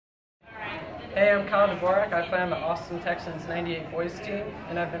Hey, I'm Kyle Dvorak. I play on the Austin Texans 98 boys team,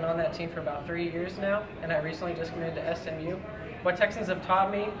 and I've been on that team for about 3 years now, and I recently just committed to SMU. What Texans have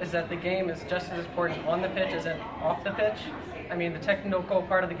taught me is that the game is just as important on the pitch as off the pitch. I mean, the technical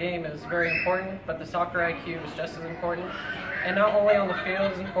part of the game is very important, but the soccer IQ is just as important. And not only on the field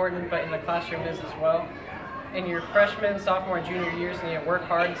is important, but in the classroom is as well. In your freshman, sophomore, and junior years, you need to work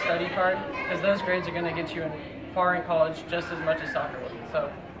hard and study hard, because those grades are going to get you far in college just as much as soccer will.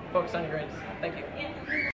 So focus on your grades. Thank you.